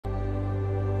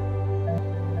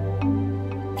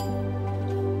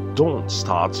Don't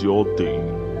start your day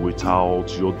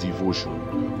without your devotion.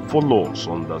 Follow us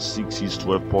on the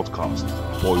 6:12 podcast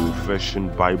for a refreshing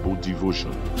Bible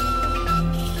devotion.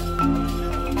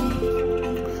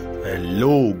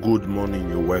 Hello, good morning.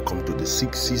 You're welcome to the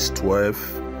 6:12.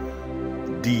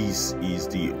 This is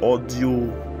the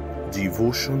audio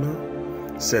devotional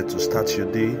set to start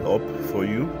your day up for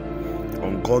you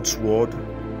on God's Word.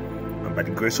 And by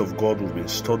the grace of God, we've been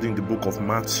studying the book of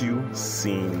Mathew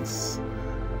since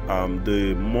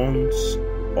the month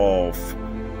of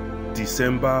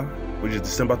December, which is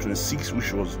December 26th,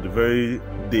 which was the very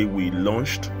day we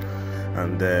launched.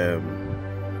 And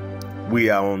we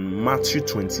are on Matthew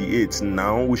 28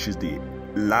 now, which is the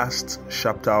last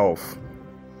chapter of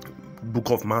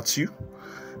book of Matthew.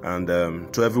 And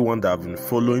to everyone that have been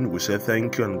following, we say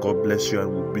thank you and God bless you.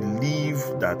 And we believe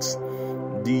that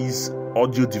these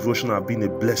audio devotion have been a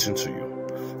blessing to you.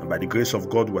 And by the grace of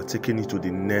God, we're taking it to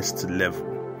the next level,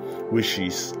 which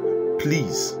is,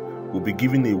 please, we'll be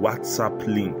giving a WhatsApp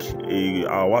link,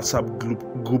 our WhatsApp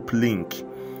group link,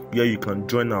 where you can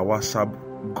join our WhatsApp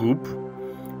group,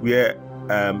 where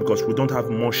because we don't have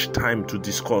much time to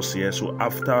discuss here. So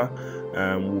after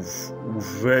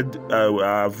I've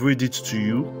read it to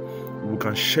you, we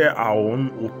can share our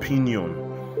own opinion.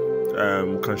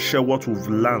 We can share what we've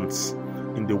learned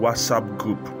in the WhatsApp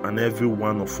group, and every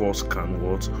one of us can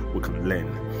learn.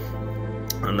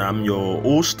 And I'm your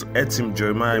host, Etim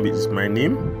Jeremiah is my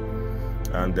name,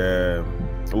 and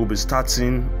we'll be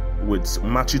starting with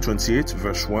Matthew 28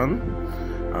 verse 1,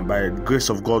 and by the grace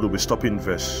of God we'll be stopping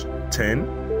verse 10.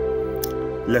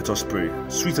 Let us pray.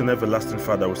 Sweet and everlasting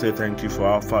Father, we say thank you for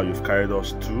how far you've carried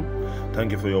us to.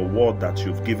 Thank you for your word that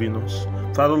you've given us.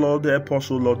 Father, Lord, help us,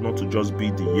 Lord, not to just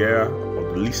be the hearer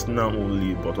or the listener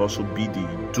only, but also be the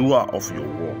doer of your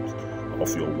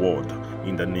word,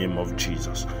 in the name of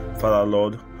Jesus. Father,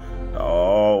 Lord,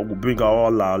 we bring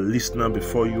all our listeners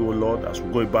before you, O Lord, as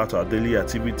we go about our daily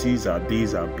activities. Our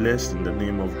days are blessed in the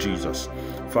name of Jesus.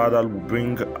 Father, we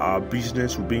bring our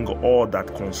business, we bring all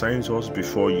that concerns us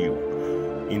before you,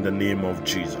 in the name of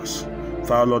Jesus.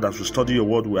 Father, Lord, as we study your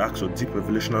word, we ask for deep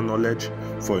revelation and knowledge,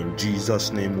 for in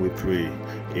Jesus' name we pray.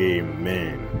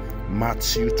 Amen.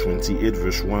 Matthew 28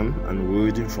 verse 1, and we're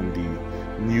reading from the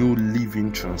New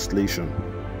Living Translation.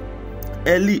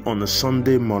 Early on a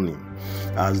Sunday morning,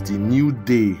 as the new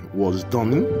day was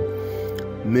dawning,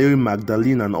 Mary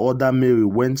Magdalene and other Mary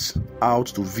went out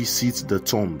to visit the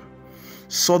tomb.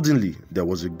 Suddenly there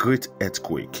was a great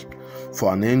earthquake,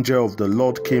 for an angel of the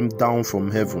Lord came down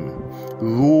from heaven,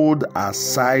 rolled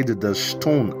aside the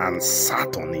stone and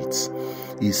sat on it.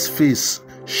 His face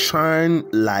shined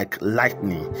like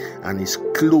lightning, and his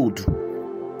clothing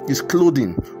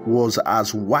was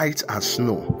as white as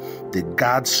snow. The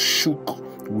guards shook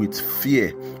with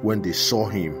fear when they saw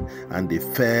him, and they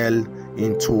fell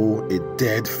into a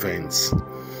dead faint.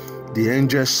 The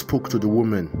angel spoke to the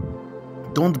woman.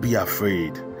 "Don't be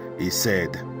afraid," he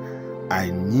said.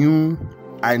 I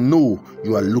know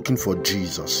you are looking for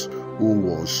Jesus, who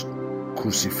was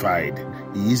crucified.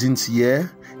 He isn't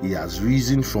here. He has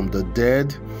risen from the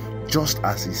dead, just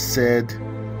as he said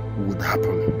would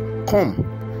happen. Come,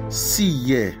 see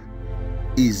where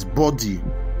his body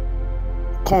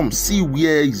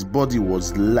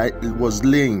was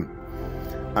laying,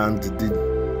 and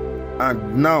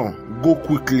now go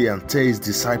quickly and tell his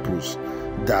disciples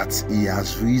that he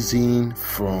has risen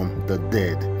from the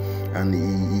dead, and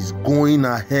he is going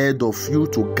ahead of you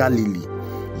to Galilee.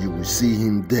 You will see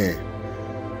him there.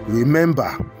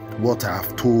 Remember what I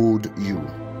have told you."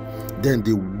 Then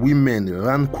the women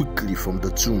ran quickly from the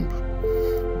tomb.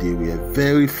 They were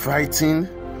very frightened,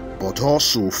 but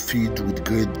also filled with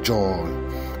great joy,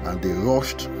 and they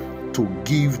rushed to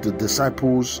give the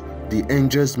disciples the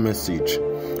angel's message.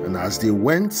 And as they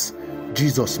went,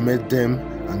 Jesus met them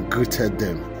and greeted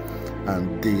them,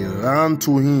 and they ran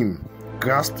to him,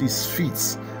 grasped his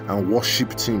feet, and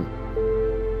worshipped him.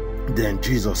 Then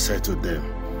Jesus said to them,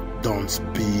 "Don't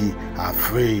be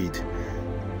afraid.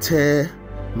 Tell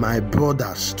my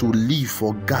brothers to leave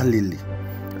for Galilee,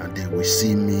 and they will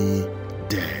see me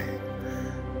there."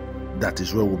 That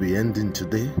is where we'll be ending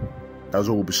today. That's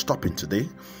where we'll be stopping today.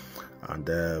 And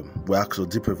we ask for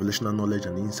deep revelation and knowledge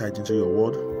and insight into your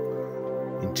word.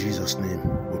 In Jesus' name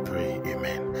we pray.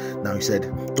 Amen. Now he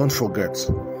said, don't forget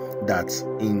that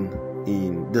in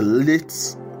the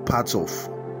late part of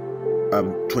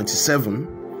 27,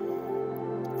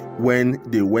 when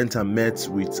they went and met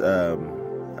with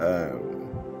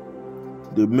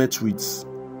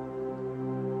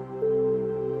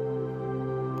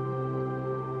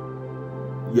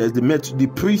the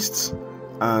priests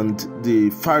and the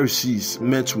Pharisees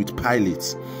met with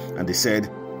Pilate, and they said,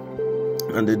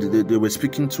 And they were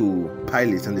speaking to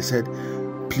Pilate, and they said,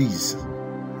 please,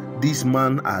 this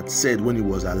man had said when he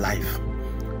was alive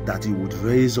that he would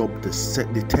raise up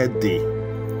the third day.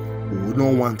 We would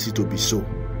not want it to be so.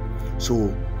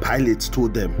 So Pilate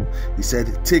told them, he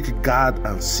said, take guard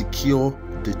and secure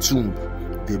the tomb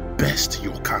the best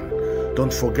you can.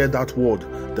 Don't forget that word,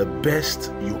 the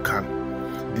best you can.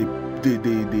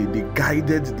 They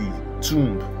guided the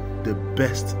tomb the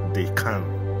best they can.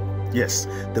 Yes,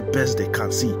 the best they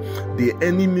can. See, the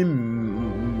enemy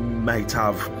might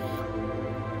have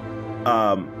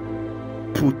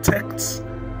protect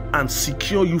and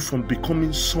secure you from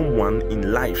becoming someone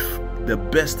in life the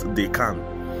best they can.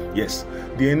 Yes,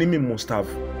 the enemy must have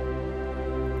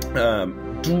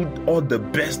do all the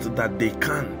best that they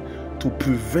can to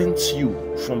prevent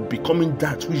you from becoming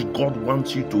that which God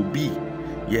wants you to be.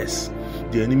 Yes,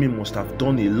 the enemy must have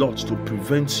done a lot to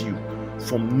prevent you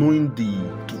from knowing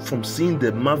from seeing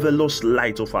the marvelous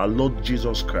light of our Lord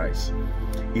Jesus Christ.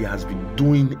 He has been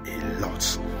doing a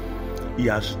lot. He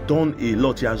has done a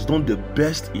lot. He has done the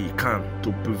best he can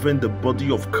to prevent the body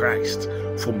of Christ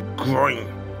from growing.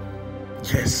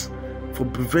 Yes, for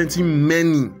preventing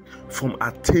many from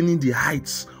attaining the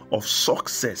heights of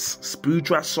success,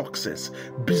 spiritual success,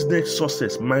 business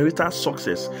success, marital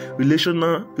success,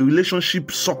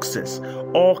 relationship success,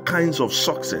 all kinds of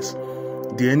success.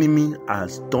 The enemy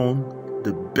has done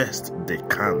the best they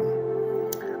can.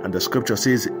 And the scripture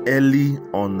says, early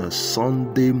on a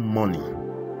Sunday morning,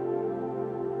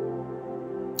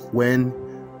 when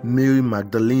Mary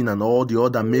Magdalene and all the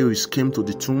other Marys came to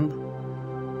the tomb,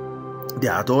 they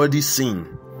had already seen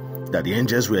that the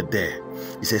angels were there.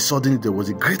 He said, suddenly there was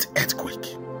a great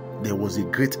earthquake. There was a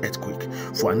great earthquake.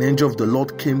 For an angel of the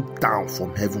Lord came down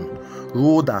from heaven,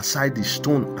 rolled aside the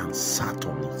stone, and sat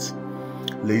on it.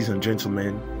 Ladies and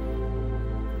gentlemen,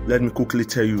 let me quickly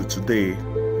tell you today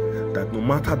that no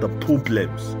matter the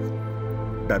problems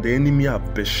that the enemy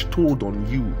have bestowed on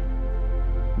you,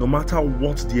 no matter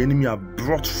what the enemy have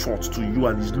brought forth to you,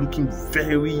 and is looking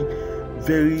very,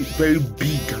 very, very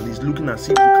big, and is looking as if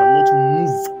you cannot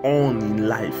move on in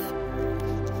life.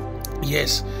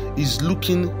 Yes, it's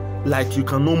looking like you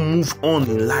cannot move on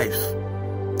in life.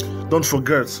 Don't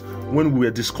forget, when we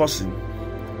were discussing,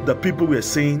 the people were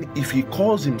saying, if he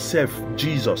calls himself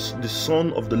Jesus, the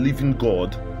Son of the living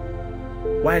God,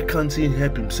 why can't he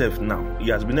help himself now? He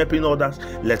has been helping others.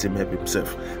 Let him help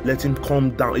himself. Let him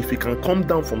come down. If he can come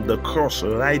down from the cross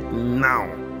right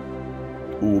now,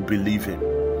 we will believe him.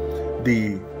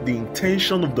 The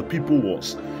intention of the people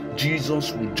was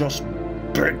Jesus would just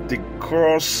break the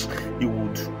cross. He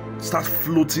would start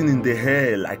floating in the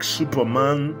air like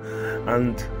Superman,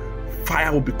 and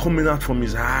fire will be coming out from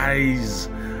his eyes,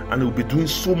 and he will be doing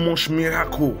so much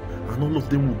miracle, and all of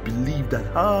them will believe that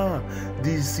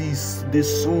this is the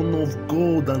Son of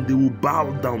God, and they will bow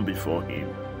down before him.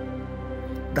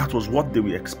 That was what they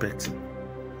were expecting.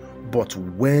 But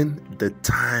when the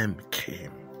time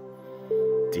came,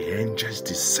 the angels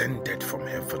descended from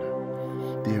heaven.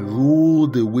 They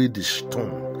rolled away the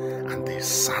stone and they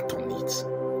sat on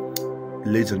it.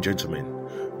 Ladies and gentlemen,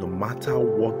 no matter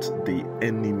what the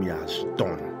enemy has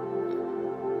done,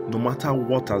 no matter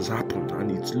what has happened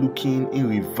and it's looking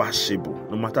irreversible,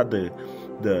 no matter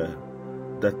the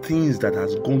things that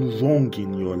has gone wrong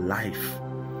in your life,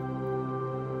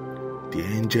 the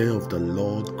angel of the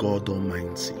Lord God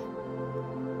Almighty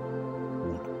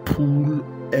would pull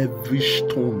every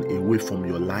stone away from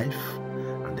your life,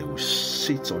 and they will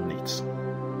sit on it.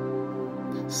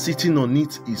 Sitting on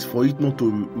it is for it not to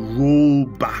roll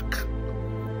back.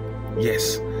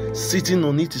 Yes, sitting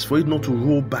on it is for it not to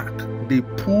roll back. They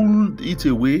pulled it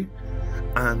away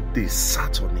and they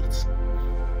sat on it.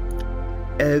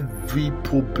 Every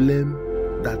problem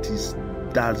that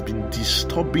has been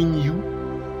disturbing you,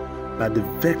 by the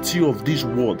virtue of this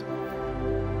word,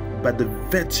 by the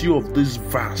virtue of this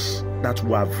verse that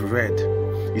we have read,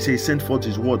 he said he sent forth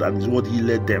his word, and his word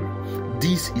healed them.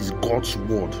 This is God's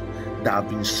word that have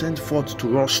been sent forth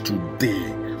to us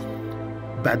today.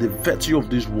 By the virtue of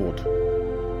this word,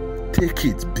 take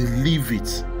it, believe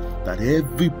it, that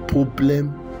every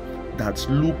problem that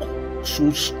looks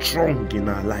so strong in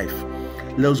our life,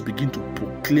 let us begin to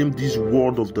proclaim this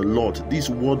word of the Lord,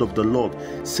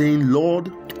 saying,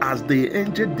 Lord, as the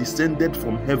angel descended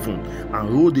from heaven and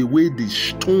rolled away the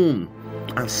stone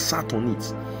and sat on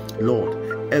it, Lord,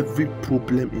 every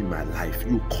problem in my life,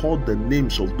 you call the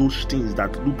names of those things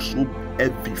that look so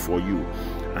heavy for you,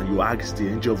 and you ask the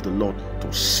angel of the Lord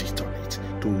to sit on it,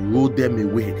 to roll them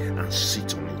away and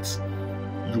sit on it.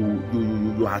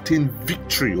 You attain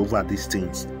victory over these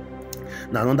things.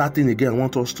 Now, another thing again I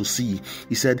want us to see,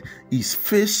 he said, his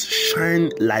face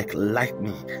shined like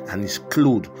lightning, and his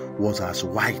clothes was as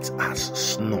white as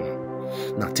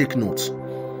snow. Now, take note.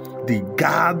 The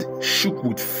guard shook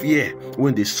with fear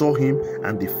when they saw him,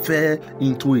 and they fell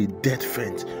into a dead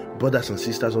faint. Brothers and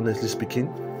sisters, honestly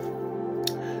speaking,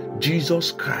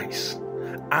 Jesus Christ,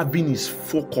 having his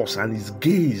focus and his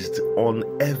gaze on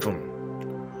heaven,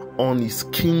 on his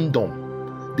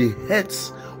kingdom, the head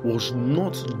was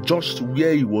not just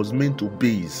where he was meant to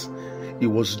base. It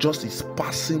was just his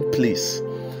passing place.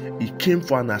 He came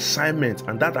for an assignment,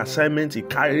 and that assignment he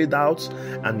carried out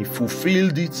and he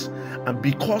fulfilled it. And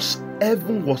because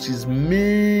heaven was his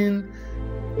main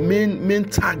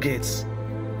target,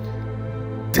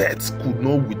 death could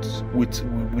not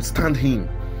withstand him.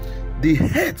 The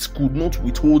heads could not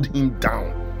withhold him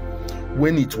down.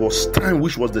 When it was time,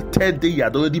 which was the third day he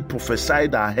had already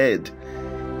prophesied ahead,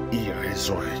 he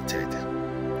resurrected.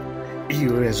 He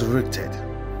resurrected.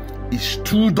 He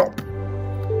stood up.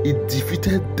 He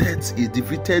defeated death. He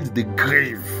defeated the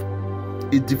grave.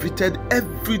 He defeated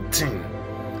everything.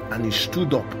 And he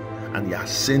stood up and he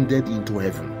ascended into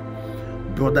heaven.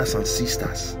 Brothers and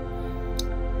sisters,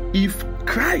 if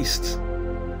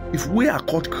we are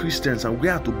called Christians and we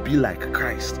are to be like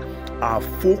Christ, our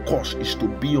focus is to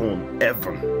be on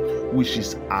heaven, which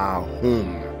is our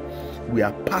home. We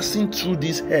are passing through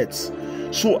these earths,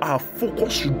 so our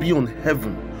focus should be on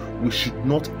heaven. We should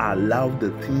not allow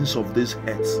the things of this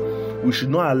earth. We should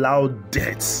not allow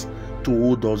death to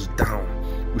hold us down.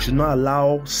 We should not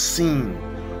allow sin.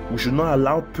 We should not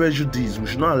allow prejudice. We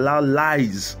should not allow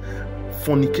lies,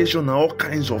 fornication, and all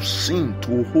kinds of sin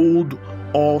to hold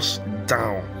us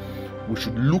down. We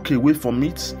should look away from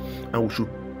it, and we should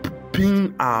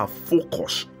pin our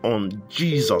focus on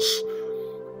Jesus.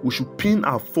 We should pin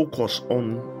our focus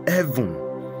on heaven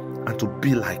and to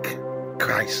be like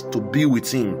Christ, to be with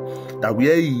him, that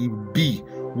where he be,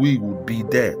 we will be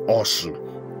there also.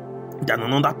 Then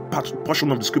another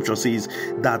portion of the scripture says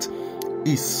that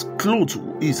his clothes,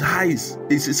 his eyes,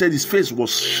 it said his face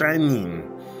was shining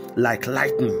like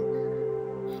lightning.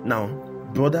 Now,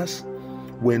 brothers,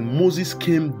 when Moses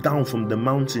came down from the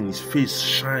mountain, his face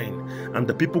shined, and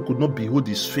the people could not behold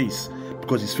his face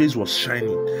because his face was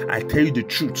shining. I tell you the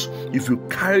truth, if you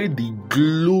carry the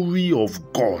glory of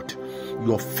God,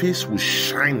 your face will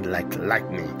shine like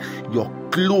lightning. Your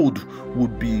clothes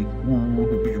would be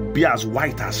as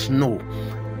white as snow,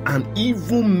 and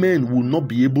evil men will not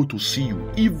be able to see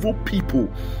you. Evil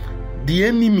people, the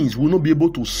enemies, will not be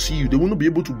able to see you. They will not be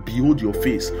able to behold your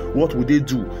face. What will they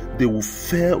do? They will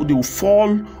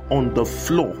fall on the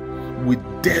floor with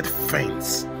dead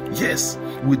faints. Yes,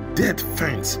 with dead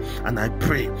faints. And I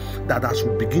pray that as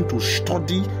we begin to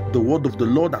study the word of the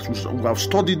Lord, as we have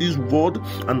studied this word,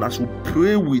 and as we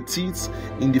pray with it,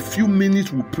 in the few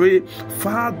minutes we pray,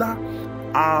 Father,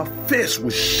 our face will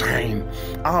shine.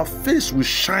 Our face will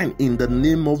shine in the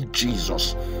name of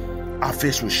Jesus. Our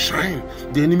face will shine.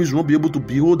 The enemies will not be able to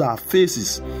behold our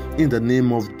faces in the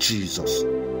name of Jesus.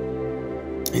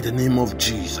 In the name of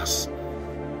Jesus.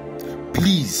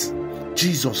 Please,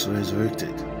 Jesus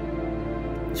resurrected.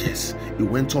 Yes, he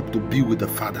went up to be with the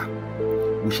Father.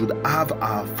 We should have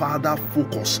our Father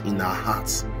focus in our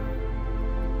hearts.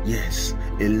 Yes,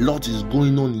 a lot is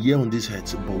going on here on this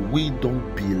earth, but we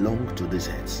don't belong to this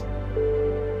earth.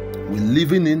 We're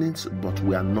living in it, but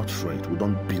we are not for it. We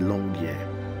don't belong here.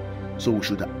 So we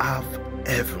should have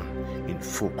heaven in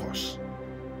focus.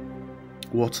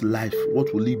 What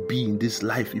will it be in this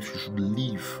life if you should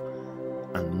live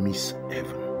and miss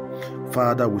heaven?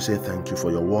 Father, we say thank you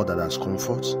for your word that has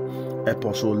comfort. Help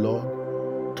us, O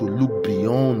Lord, to look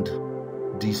beyond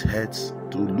these heads,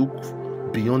 to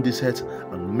look beyond this head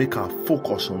and make our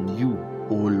focus on you,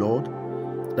 O Lord.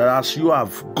 That as you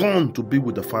have gone to be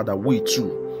with the Father, we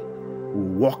too will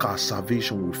walk our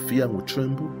salvation with fear and with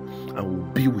tremble, and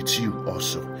will be with you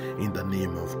also in the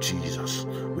name of Jesus.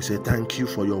 We say thank you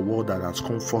for your word that has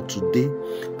come forth today,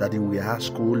 that we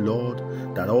ask, oh Lord,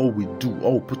 that all we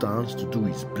put our hands to do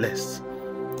is blessed.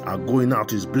 Our going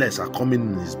out is blessed, our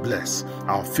coming in is blessed.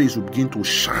 Our face will begin to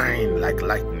shine like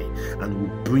lightning and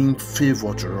will bring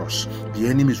favor to us. The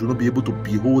enemies will not be able to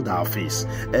behold our face.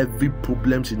 Every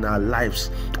problems in our lives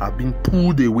are being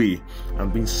pulled away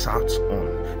and being sat on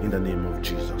in the name of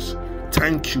Jesus.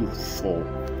 Thank you for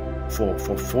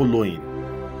following.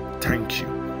 Thank you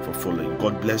for following.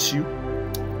 God bless you.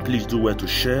 Please do well to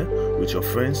share with your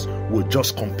friends. We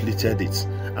just completed it,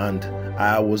 and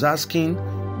I was asking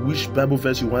which Bible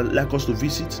verse you want like us to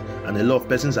visit, and a lot of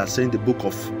persons are saying the book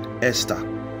of Esther.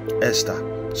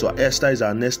 So Esther is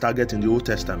our next target in the Old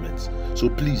Testament. So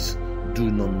please do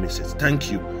not miss it.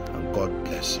 Thank you, and God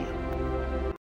bless you.